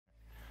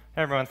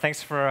Hey everyone,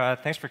 thanks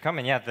for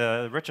coming. Yeah,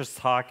 the Richard's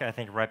talk, I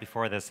think right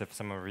before this, if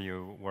some of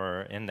you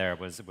were in there,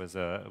 was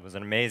an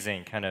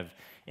amazing kind of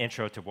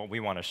intro to what we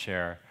want to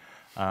share.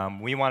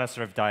 We want to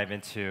sort of dive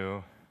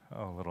into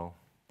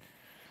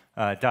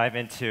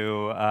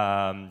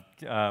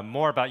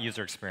more about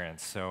user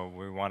experience. So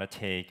we want to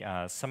take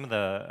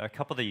a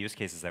couple of the use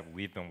cases that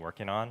we've been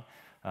working on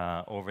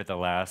over the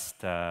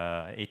last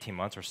 18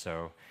 months or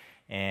so,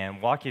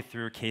 and walk you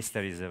through case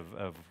studies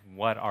of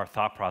what our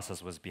thought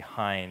process was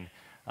behind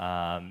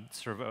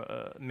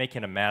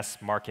making a mass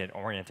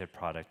market-oriented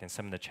product and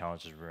some of the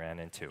challenges we ran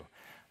into.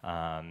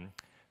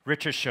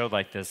 Richard showed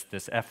like this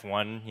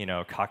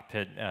F1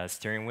 cockpit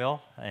steering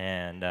wheel,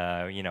 and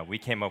we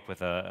came up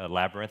with a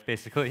labyrinth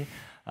basically.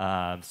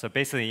 So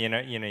basically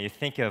you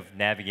think of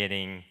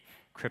navigating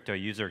crypto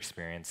user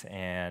experience,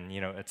 and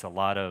it's a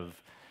lot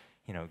of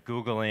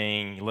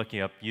Googling,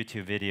 looking up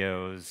YouTube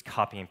videos,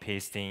 copy and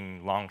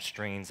pasting long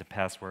strings of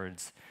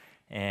passwords.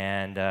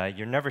 And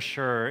you're never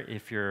sure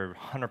if you're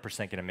 100%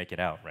 going to make it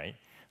out, right?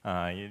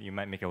 You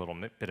might make a little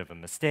bit of a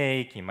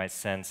mistake. You might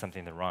send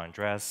something to the wrong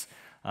address.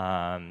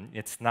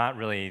 It's not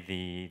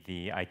really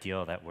the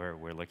ideal that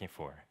we're looking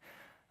for.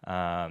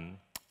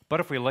 But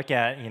if we look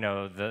at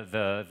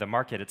the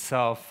market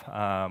itself,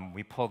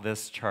 we pulled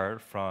this chart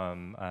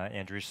from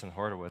Andreessen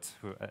Horowitz,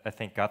 who I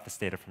think got this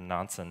data from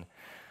Nansen.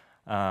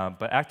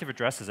 But active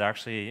addresses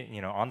actually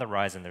on the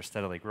rise, and they're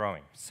steadily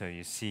growing. So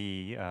you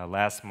see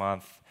last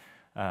month,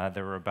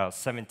 there were about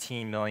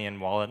 17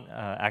 million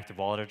active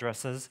wallet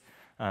addresses,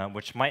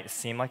 which might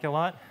seem like a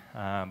lot,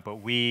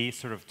 but we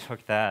sort of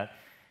took that,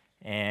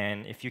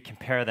 and if you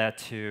compare that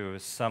to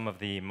some of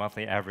the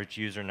monthly average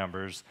user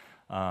numbers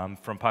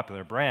from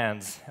popular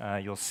brands,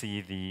 you'll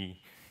see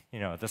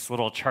this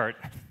little chart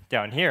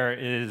down here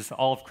is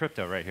all of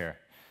crypto right here.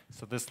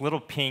 So this little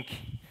pink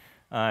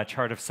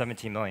chart of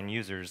 17 million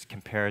users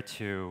compared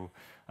to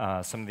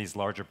some of these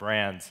larger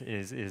brands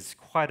is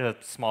quite a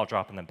small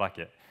drop in the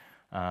bucket.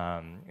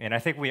 And I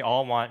think we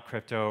all want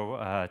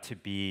crypto to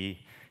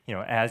be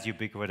as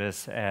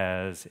ubiquitous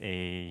as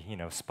a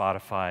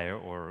Spotify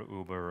or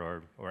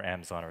Uber or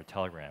Amazon or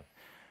Telegram.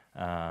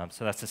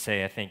 So that's to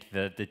say, I think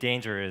the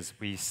danger is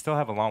we still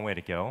have a long way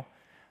to go.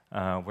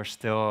 We're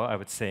still, I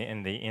would say,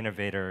 in the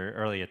innovator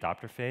early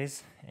adopter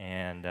phase,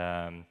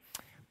 and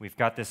we've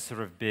got this sort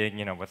of big,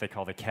 what they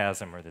call the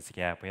chasm or this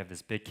gap. We have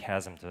this big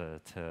chasm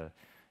to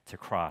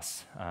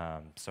cross.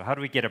 So how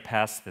do we get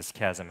past this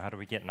chasm? How do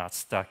we get not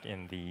stuck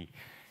in the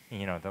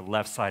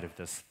left side of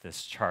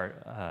this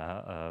chart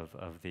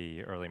of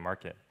the early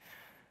market?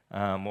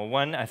 Well,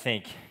 one, I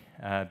think,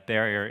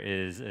 barrier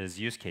is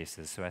use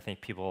cases. So I think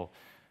people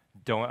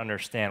don't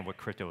understand what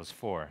crypto is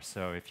for.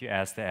 So if you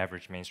ask the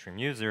average mainstream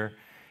user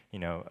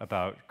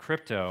about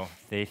crypto,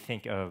 they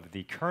think of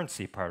the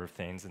currency part of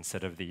things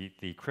instead of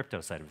the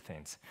crypto side of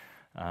things.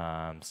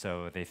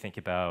 So they think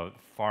about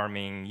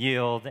farming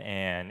yield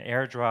and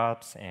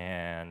airdrops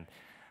and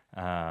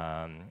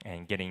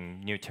getting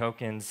new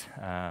tokens,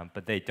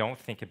 but they don't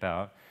think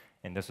about,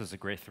 and this was a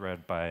great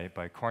thread by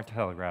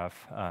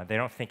Cointelegraph, they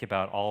don't think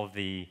about all of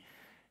the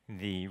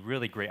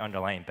really great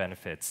underlying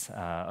benefits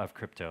of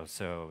crypto,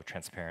 so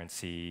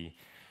transparency,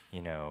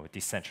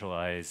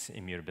 decentralized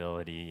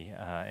immutability,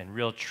 and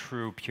real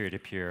true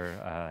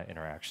peer-to-peer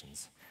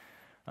interactions.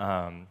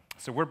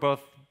 So we're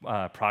both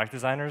product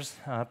designers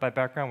by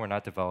background. We're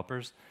not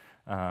developers.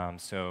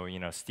 So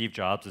Steve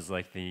Jobs is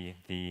like the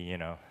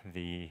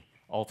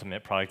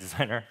ultimate product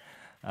designer.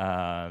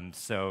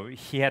 So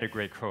he had a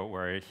great quote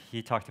where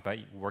he talked about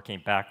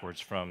working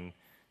backwards from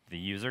the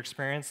user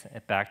experience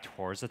and back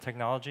towards the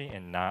technology,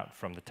 and not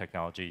from the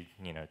technology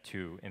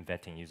to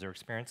inventing user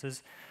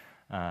experiences.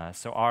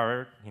 So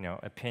our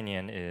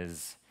opinion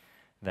is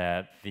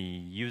that the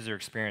user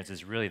experience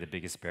is really the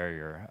biggest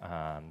barrier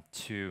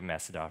to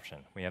mass adoption.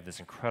 We have this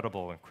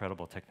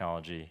incredible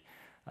technology,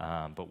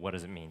 but what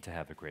does it mean to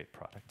have a great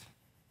product?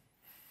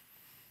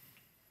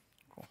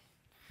 Cool.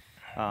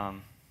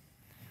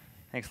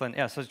 Thanks, Lynn.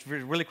 Yeah, so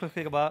really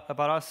quickly about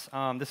us.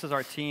 This is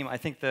our team. I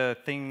think the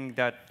thing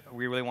that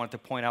we really wanted to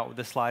point out with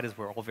this slide is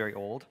we're all very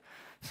old.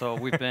 So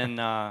we've been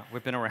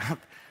around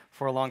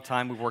for a long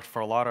time. We've worked for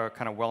a lot of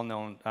kind of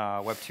well-known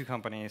Web 2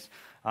 companies.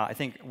 I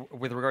think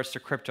with regards to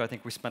crypto, I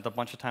think we spent a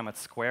bunch of time at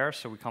Square,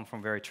 so we come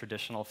from very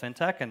traditional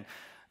fintech. And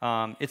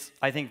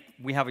I think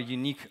we have a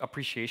unique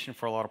appreciation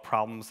for a lot of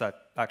problems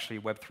that actually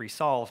Web 3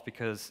 solves,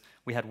 because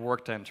we had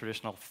worked in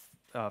traditional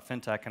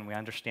fintech, and we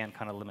understand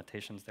kind of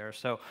limitations there.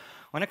 So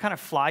I'm going to kind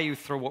of fly you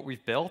through what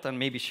we've built and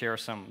maybe share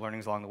some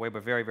learnings along the way,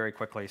 but very, very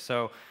quickly.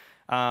 So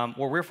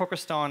what we're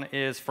focused on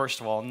is,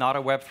 first of all, not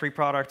a Web 3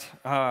 product.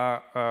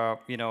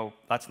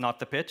 That's not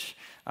the pitch.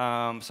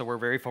 So we're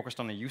very focused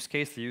on the use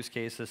case. The use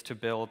case is to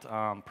build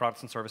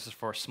products and services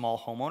for small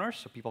homeowners,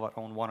 so people that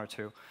own one or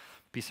two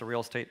pieces of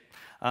real estate.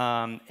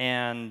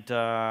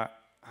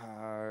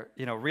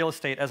 Real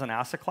estate as an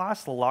asset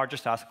class, the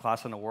largest asset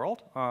class in the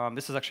world.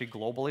 This is actually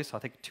globally, so I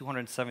think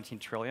 217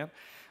 trillion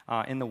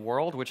in the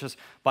world, which is,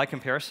 by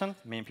comparison,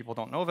 many people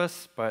don't know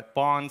this, but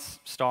bonds,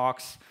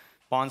 stocks,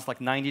 bonds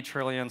like 90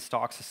 trillion,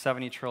 stocks is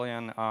 70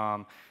 trillion.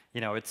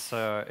 it's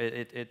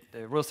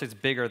real estate's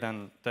bigger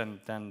than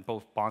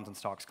both bonds and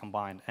stocks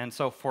combined. And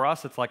so for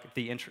us, it's like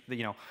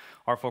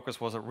our focus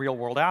was at real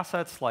world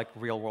assets, like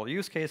real world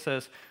use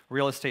cases.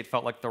 Real estate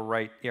felt like the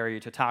right area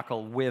to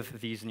tackle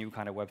with these new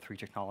kind of Web3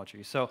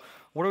 technologies. So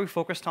what are we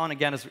focused on?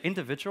 Again, as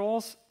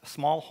individuals,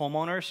 small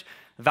homeowners,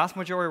 the vast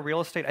majority of real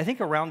estate, I think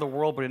around the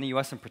world, but in the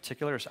US in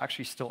particular, is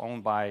actually still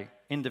owned by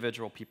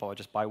individual people.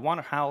 Just buy one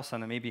house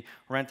and then maybe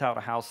rent out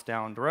a house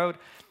down the road.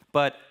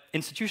 But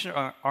institutions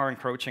are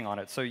encroaching on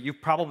it. So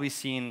you've probably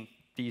seen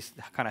these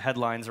kind of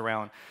headlines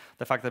around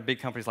the fact that big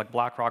companies like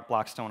BlackRock,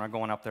 Blackstone are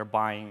going up there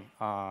buying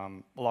a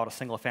lot of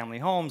single-family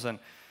homes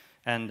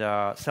and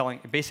selling,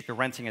 basically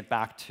renting it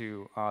back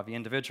to the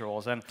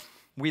individuals. And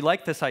we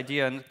like this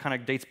idea, and it kind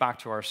of dates back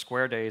to our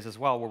Square days as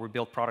well, where we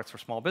build products for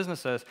small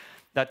businesses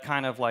that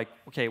kind of like,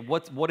 okay,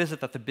 what is it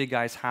that the big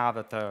guys have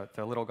that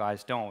the little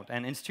guys don't?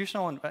 And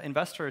institutional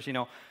investors,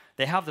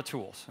 they have the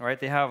tools, right?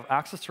 They have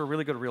access to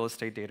really good real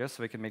estate data,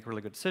 so they can make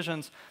really good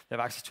decisions. They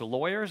have access to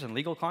lawyers and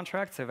legal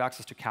contracts. They have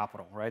access to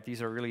capital, right?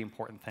 These are really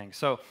important things.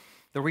 So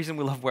the reason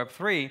we love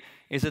Web3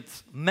 is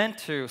it's meant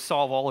to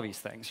solve all of these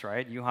things,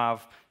 right? You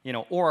have,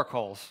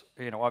 oracles,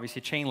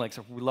 obviously Chainlinks.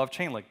 We love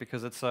Chainlink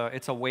because it's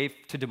a way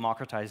to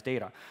democratize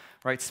data,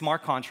 right?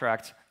 Smart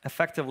contracts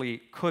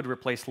effectively could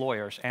replace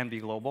lawyers and be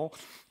global,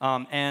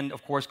 and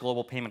of course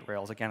global payment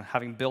rails. Again,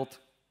 having built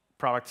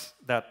products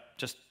that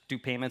just do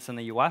payments in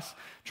the US,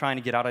 trying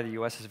to get out of the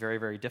US is very,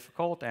 very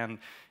difficult. And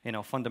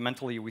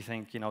fundamentally, we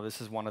think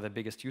this is one of the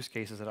biggest use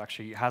cases that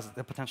actually has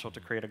the potential to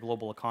create a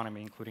global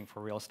economy, including for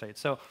real estate.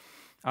 So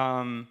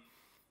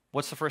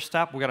what's the first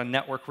step? We got to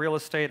network real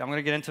estate. I'm going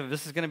to get into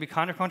this. Is going to be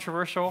kind of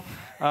controversial.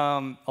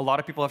 A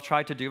lot of people have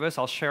tried to do this.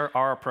 I'll share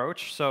our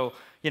approach. So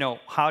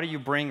how do you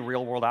bring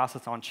real-world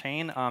assets on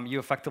chain? You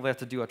effectively have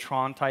to do a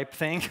Tron type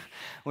thing,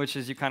 which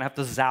is you kind of have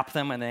to zap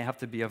them and they have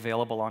to be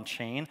available on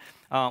chain.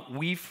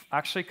 We've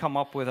actually come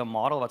up with a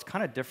model that's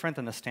kind of different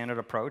than the standard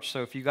approach.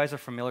 So if you guys are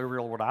familiar with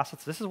real-world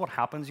assets, this is what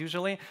happens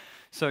usually.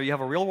 So you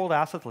have a real-world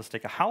asset. Let's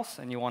take a house,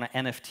 and you want to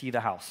NFT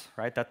the house,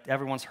 right? That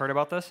everyone's heard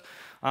about this.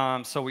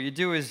 So what you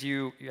do is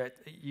you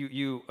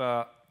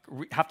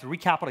have to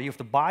recapitalize. You have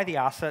to buy the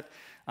asset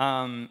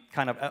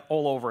kind of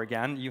all over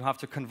again. You have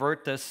to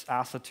convert this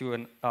asset to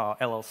an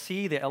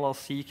LLC. The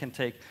LLC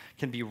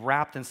can be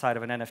wrapped inside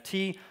of an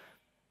NFT,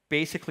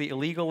 basically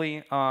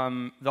illegally.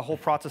 The whole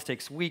process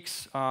takes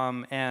weeks,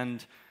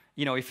 and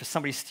if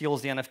somebody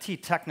steals the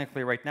NFT,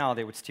 technically right now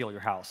they would steal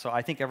your house. So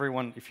I think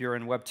everyone, if you're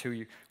in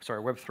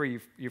Web3,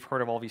 you've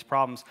heard of all these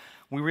problems.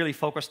 We really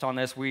focused on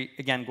this.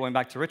 Again, going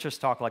back to Richard's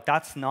talk, like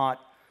that is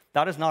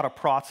not a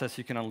process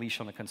you can unleash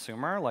on the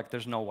consumer. Like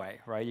there's no way,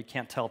 right? You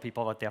can't tell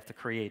people that they have to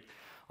create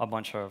a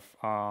bunch of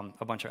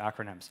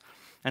acronyms.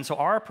 And so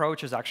our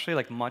approach is actually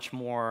like much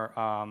more,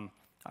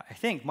 I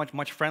think,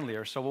 much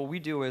friendlier. So what we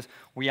do is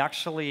we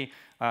actually,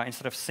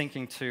 instead of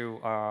syncing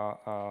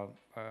to,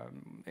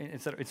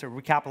 instead of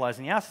recapitalizing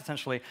the asset,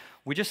 essentially,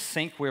 we just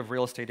sync with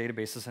real estate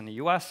databases in the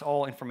US.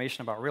 All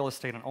information about real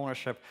estate and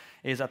ownership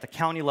is at the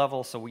county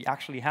level. So we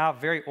actually have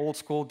very old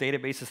school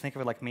databases. Think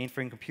of it like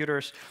mainframe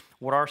computers.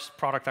 What our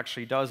product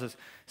actually does is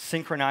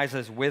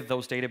synchronizes with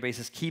those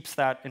databases, keeps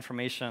that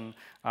information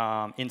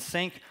in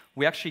sync.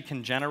 We actually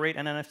can generate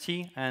an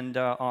NFT and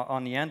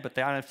on the end, but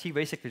the NFT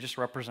basically just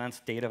represents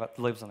data that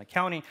lives in the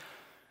county.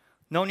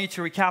 No need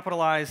to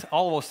recapitalize,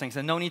 all those things,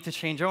 and no need to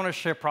change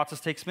ownership. Process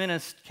takes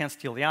minutes, can't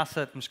steal the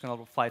asset. I'm just going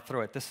to fly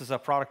through it. This is a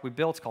product we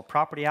built. It's called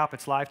Property App.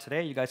 It's live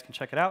today. You guys can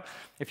check it out.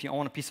 If you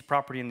own a piece of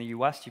property in the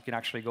US, you can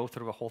actually go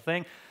through the whole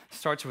thing.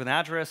 Starts with an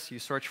address. You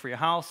search for your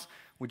house.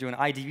 We do an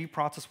IDV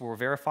process where we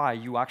verify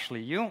you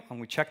actually you,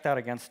 and we check that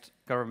against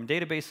government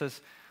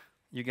databases.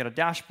 You get a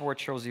dashboard,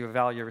 shows you a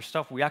value of your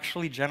stuff. We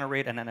actually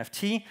generate an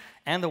NFT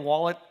and the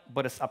wallet,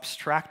 but it's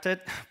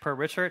abstracted per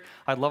Richard.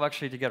 I'd love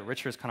actually to get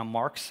Richard's kind of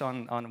marks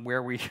on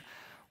where we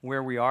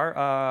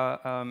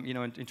are,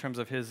 in terms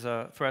of his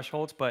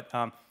thresholds. But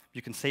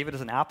you can save it as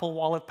an Apple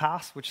Wallet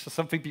pass, which is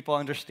something people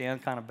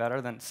understand kind of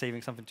better than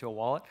saving something to a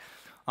wallet.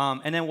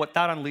 And then what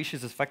that unleashes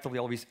is effectively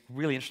all these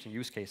really interesting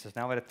use cases.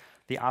 Now that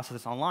the asset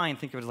is online,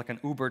 think of it as like an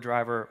Uber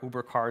driver.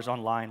 Uber cars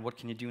online. What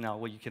can you do now?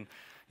 Well, you can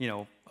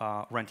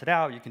rent it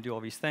out. You can do all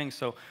these things.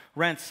 So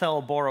rent,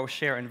 sell, borrow,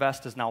 share,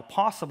 invest is now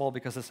possible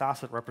because this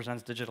asset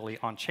represents digitally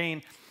on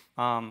chain,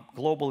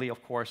 globally,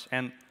 of course.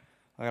 And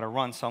I got to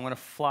run, so I'm going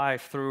to fly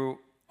through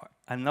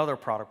another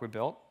product we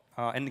built.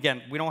 And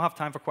again, we don't have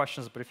time for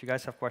questions, but if you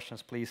guys have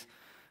questions, please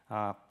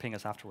ping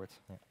us afterwards.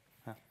 Yeah.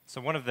 Yeah. So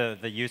one of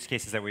the use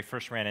cases that we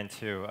first ran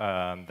into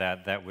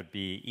that would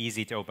be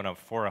easy to open up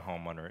for a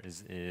homeowner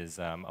is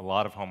a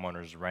lot of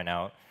homeowners rent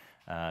out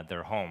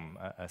their home,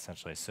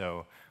 essentially.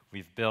 So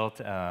we've built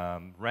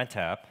Rent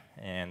app,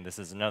 and this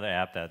is another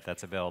app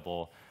that's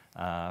available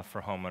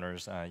for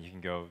homeowners. You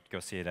can go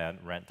see it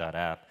at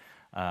rent.app.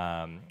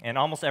 And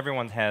almost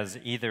everyone has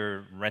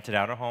either rented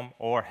out a home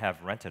or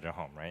have rented a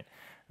home, right?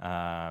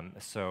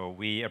 So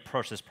we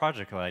approached this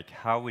project like,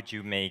 how would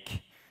you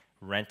make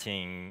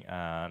renting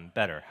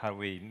better? How do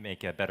we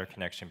make a better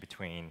connection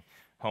between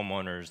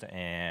homeowners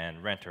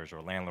and renters,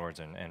 or landlords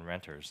and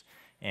renters?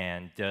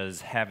 And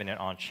does having it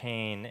on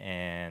chain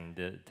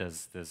and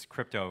does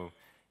crypto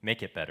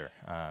make it better?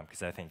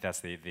 Because I think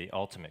that's the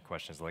ultimate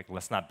question is like,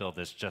 let's not build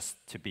this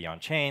just to be on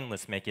chain.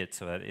 Let's make it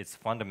so that it's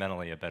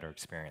fundamentally a better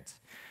experience.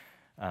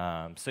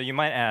 So you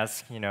might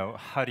ask,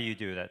 how do you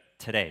do that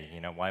today?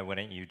 Why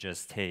wouldn't you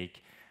just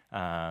take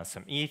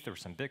some ETH or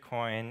some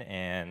Bitcoin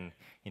and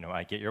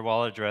I get your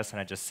wallet address and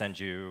I just send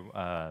you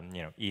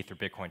ETH or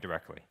Bitcoin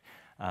directly?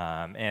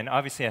 And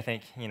obviously, I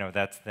think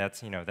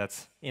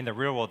that's in the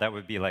real world that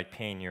would be like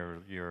paying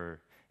your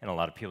and a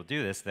lot of people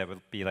do this. That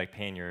would be like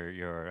paying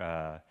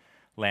your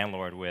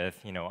landlord with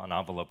an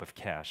envelope of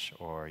cash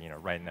or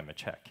writing them a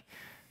check.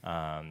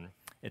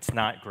 It's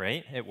not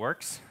great. It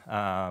works,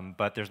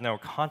 but there's no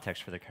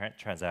context for the current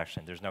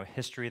transaction. There's no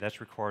history that's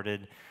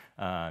recorded.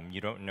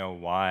 You don't know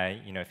why.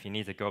 If you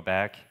need to go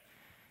back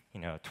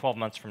 12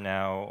 months from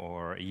now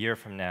or a year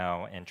from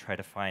now and try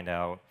to find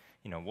out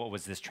what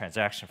was this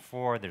transaction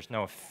for? There's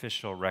no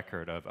official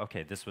record of,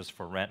 okay, this was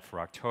for rent for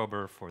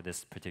October for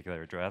this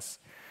particular address.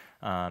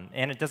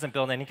 And it doesn't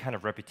build any kind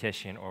of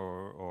reputation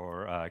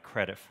or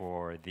credit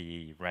for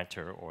the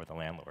renter or the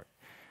landlord.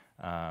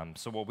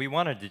 So what we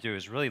wanted to do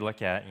is really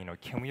look at,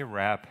 can we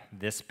wrap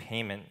this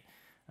payment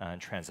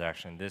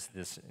transaction,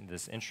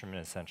 this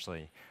instrument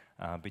essentially,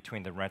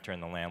 between the renter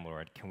and the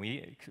landlord? Can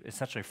we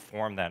essentially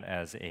form that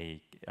as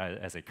a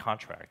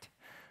contract?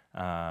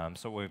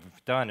 So what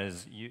we've done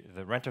is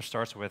the renter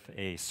starts with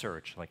a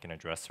search, like an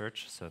address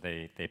search. So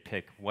they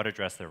pick what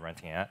address they're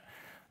renting at.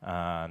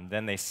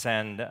 Then they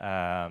send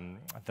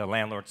the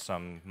landlord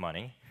some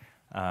money.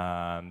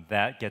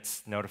 That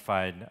gets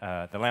notified.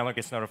 The landlord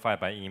gets notified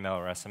by email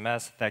or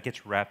SMS. That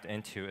gets wrapped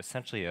into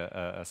essentially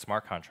a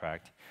smart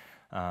contract.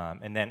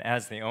 And then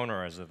as the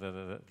owner, as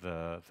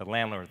the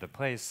landlord of the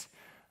place,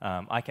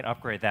 I can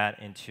upgrade that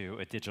into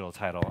a digital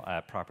title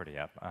property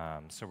app.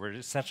 So we're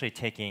essentially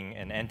taking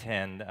an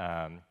end-to-end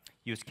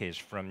use case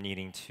from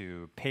needing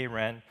to pay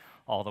rent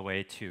all the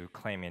way to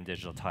claiming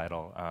digital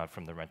title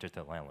from the renter to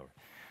the landlord.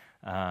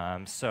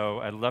 So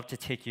I'd love to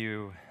take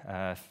you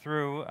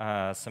through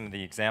some of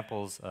the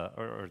examples,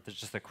 or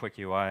just a quick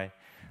UI.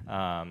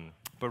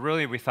 But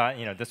really, we thought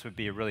this would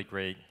be a really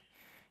great,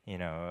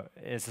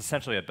 it's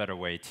essentially a better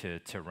way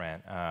to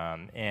rent.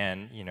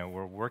 And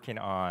we're working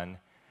on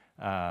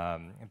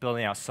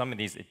building out some of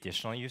these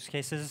additional use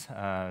cases.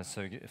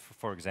 So,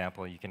 for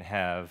example, you can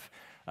have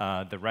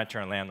the renter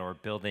and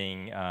landlord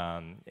building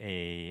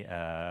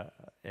a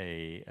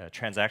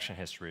transaction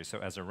history. So,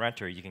 as a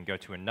renter, you can go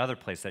to another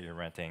place that you're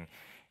renting,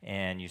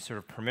 and you sort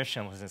of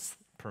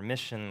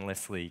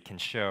permissionlessly can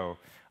show,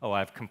 oh,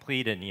 I've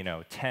completed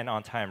 10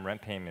 on-time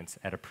rent payments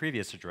at a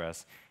previous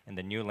address, and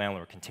the new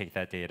landlord can take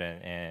that data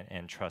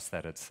and trust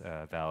that it's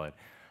valid.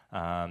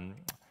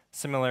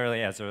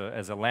 Similarly, as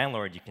a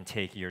landlord, you can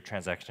take your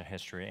transaction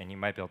history and you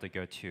might be able to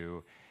go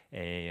to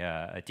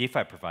a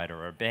DeFi provider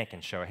or a bank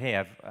and show, hey,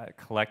 I've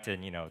collected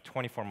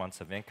 24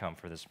 months of income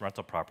for this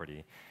rental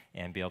property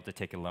and be able to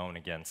take a loan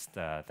against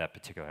that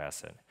particular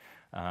asset.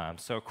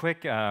 So a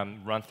quick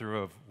run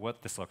through of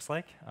what this looks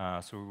like.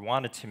 So we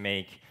wanted to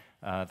make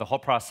the whole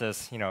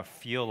process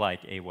feel like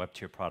a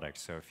Web2 product.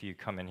 So if you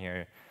come in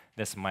here,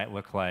 this might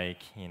look like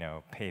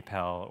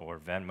PayPal or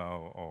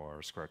Venmo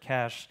or Square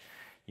Cash.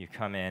 You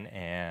come in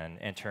and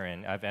enter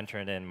in, I've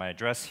entered in my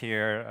address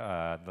here,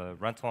 the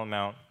rental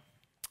amount.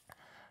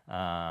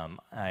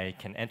 I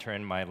can enter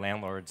in my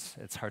landlord's,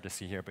 it's hard to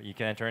see here, but you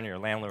can enter in your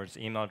landlord's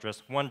email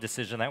address. One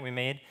decision that we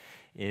made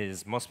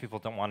is most people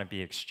don't want to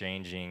be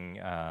exchanging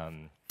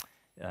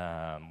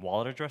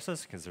wallet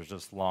addresses because there's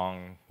just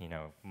long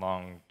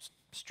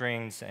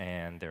strings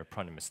and they're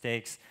prone to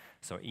mistakes.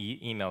 So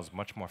email is a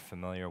much more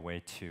familiar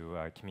way to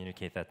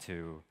communicate that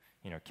to,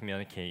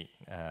 communicate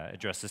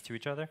addresses to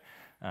each other.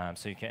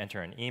 So you can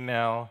enter an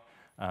email.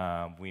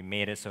 We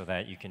made it so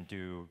that you can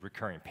do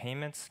recurring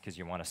payments because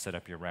you want to set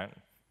up your rent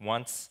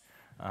once.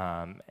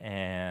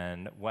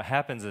 And what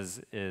happens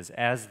is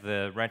as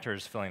the renter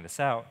is filling this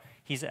out,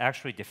 he's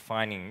actually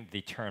defining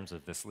the terms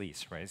of this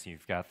lease, right? So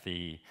you've got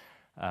the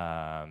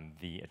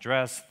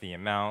address, the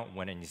amount,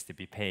 when it needs to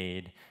be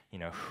paid,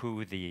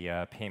 who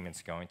the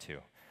payment's going to.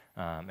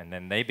 And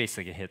then they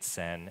basically hit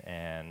send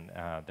and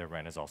their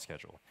rent is all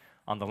scheduled.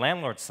 On the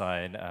landlord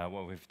side,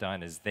 what we've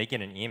done is they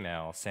get an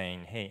email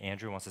saying, hey,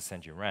 Andrew wants to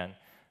send you rent.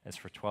 It's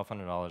for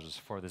 $1,200. It's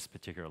for this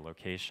particular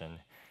location.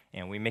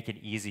 And we make it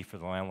easy for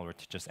the landlord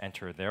to just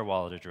enter their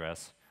wallet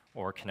address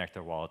or connect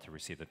their wallet to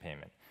receive the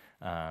payment.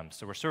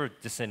 So we're sort of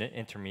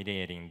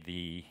disintermediating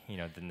the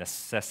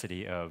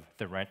necessity of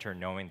the renter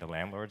knowing the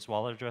landlord's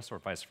wallet address or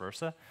vice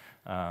versa.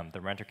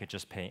 The renter could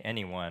just pay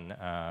anyone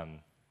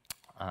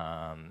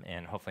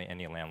and hopefully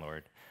any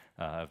landlord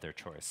of their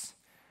choice.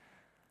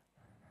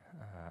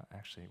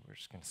 Actually, we're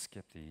just going to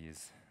skip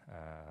these.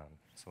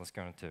 So let's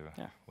go into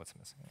what's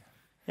missing.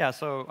 Yeah,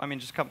 so I mean,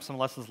 just some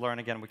lessons learned.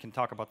 Again, we can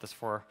talk about this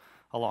for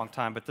a long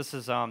time, but this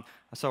is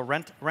so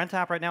Rent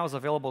app right now is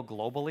available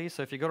globally.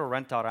 So if you go to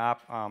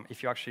rent.app,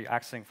 if you're actually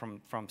accessing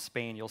from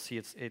Spain, you'll see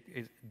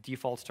it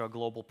defaults to a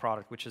global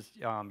product, which is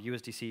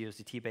USDC,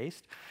 USDT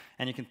based,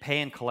 and you can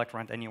pay and collect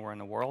rent anywhere in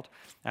the world.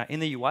 In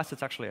the US,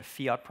 it's actually a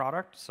fiat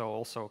product, so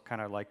also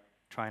kind of like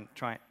trying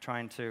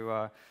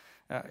to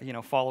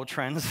follow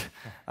trends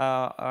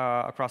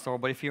across the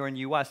world. But if you're in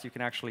US, you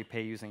can actually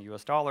pay using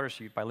US dollars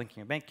by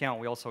linking a bank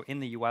account. We also, in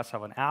the US,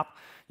 have an app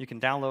you can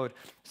download.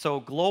 So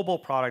global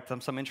product,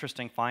 some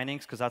interesting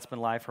findings, because that's been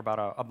live for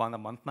about a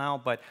month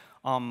now. But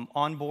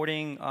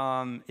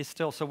onboarding is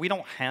still, so we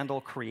don't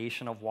handle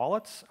creation of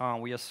wallets.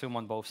 We assume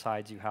on both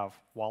sides you have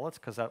wallets,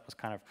 because that was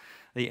kind of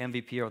the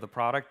MVP of the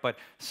product. But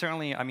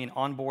certainly, I mean,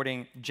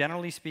 onboarding,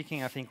 generally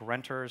speaking, I think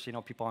renters,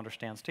 people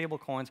understand stable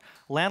coins.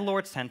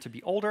 Landlords tend to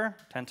be older,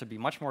 tend to be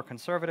much more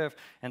conservative,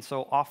 and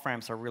so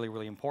off-ramps are really,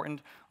 really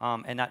important.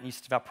 And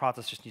that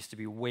process just needs to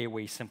be way,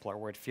 way simpler,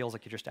 where it feels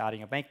like you're just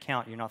adding a bank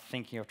account. You're not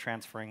thinking of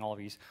transferring all of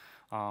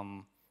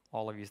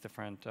these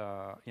different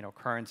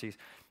currencies.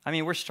 I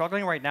mean, we're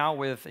struggling right now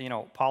with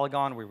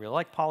Polygon. We really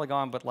like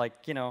Polygon, but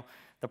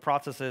the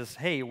process is,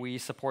 hey, we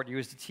support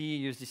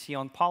USDC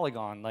on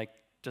Polygon.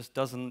 Just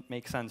doesn't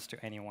make sense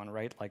to anyone,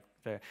 right?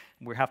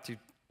 We have to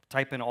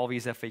type in all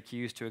these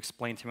FAQs to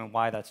explain to them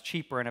why that's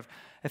cheaper, and it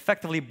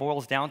effectively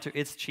boils down to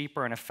it's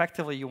cheaper, and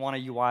effectively you want a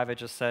UI that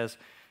just says,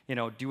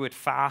 do it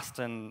fast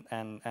and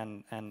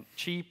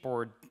cheap,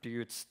 or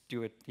do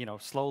it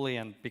slowly,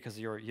 and because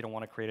you don't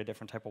want to create a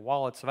different type of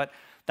wallet. So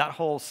that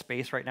whole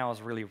space right now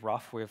is really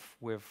rough with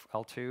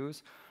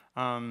L2s.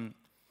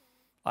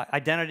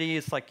 Identity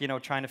is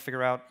trying to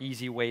figure out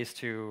easy ways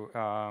to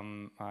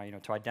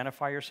to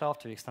identify yourself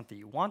to the extent that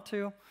you want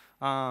to.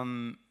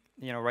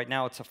 Right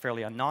now it's a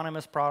fairly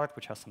anonymous product,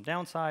 which has some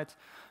downsides.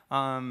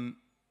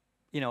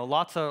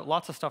 Lots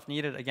of stuff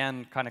needed.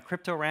 Again, kind of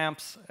crypto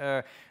ramps.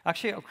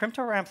 Actually,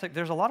 crypto ramps.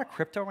 There's a lot of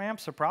crypto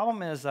ramps. The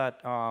problem is that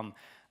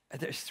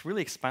it's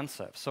really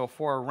expensive. So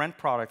for a rent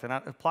product, and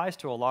that applies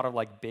to a lot of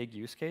big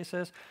use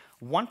cases,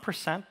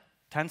 1%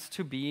 tends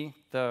to be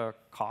the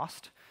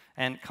cost.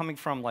 And coming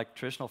from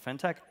traditional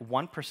fintech,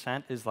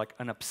 1% is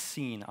an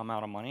obscene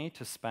amount of money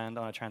to spend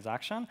on a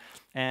transaction.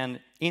 And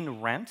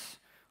in rent,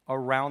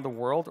 around the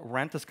world,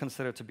 rent is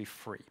considered to be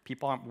free.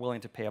 People aren't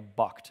willing to pay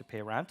 $1 to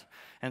pay rent.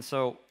 And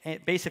so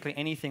basically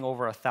anything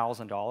over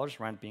 $1,000,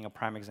 rent being a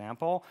prime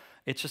example,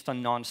 it's just a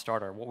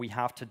non-starter. What we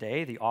have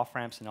today, the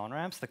off-ramps and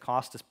on-ramps, the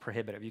cost is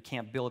prohibitive. You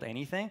can't build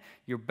anything.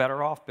 You're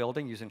better off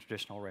building using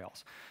traditional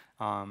Rails.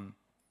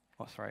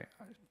 Sorry.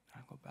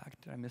 I'll go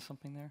back. Did I miss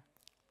something there?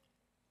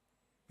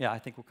 Yeah, I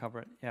think we'll cover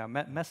it. Yeah,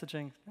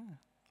 messaging.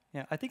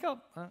 Yeah, I think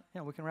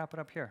we can wrap it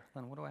up here.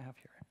 Then what do I have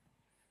here?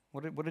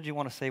 What did you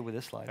want to say with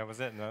this slide? That was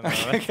it. No.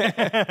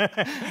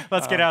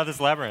 Let's get out of this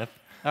labyrinth.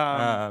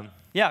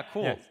 Yeah,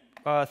 cool.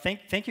 Yes.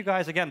 Thank you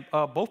guys again.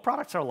 Both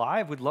products are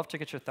live. We'd love to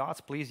get your thoughts.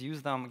 Please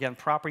use them. Again,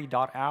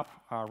 property.app,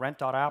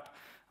 rent.app.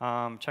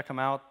 Check them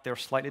out. They're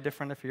slightly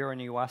different if you're in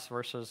the US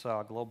versus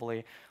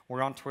globally.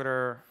 We're on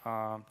Twitter,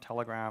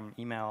 Telegram,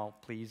 email.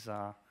 Please,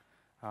 let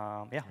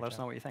us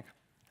know what you think.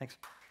 Thanks.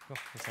 Cool.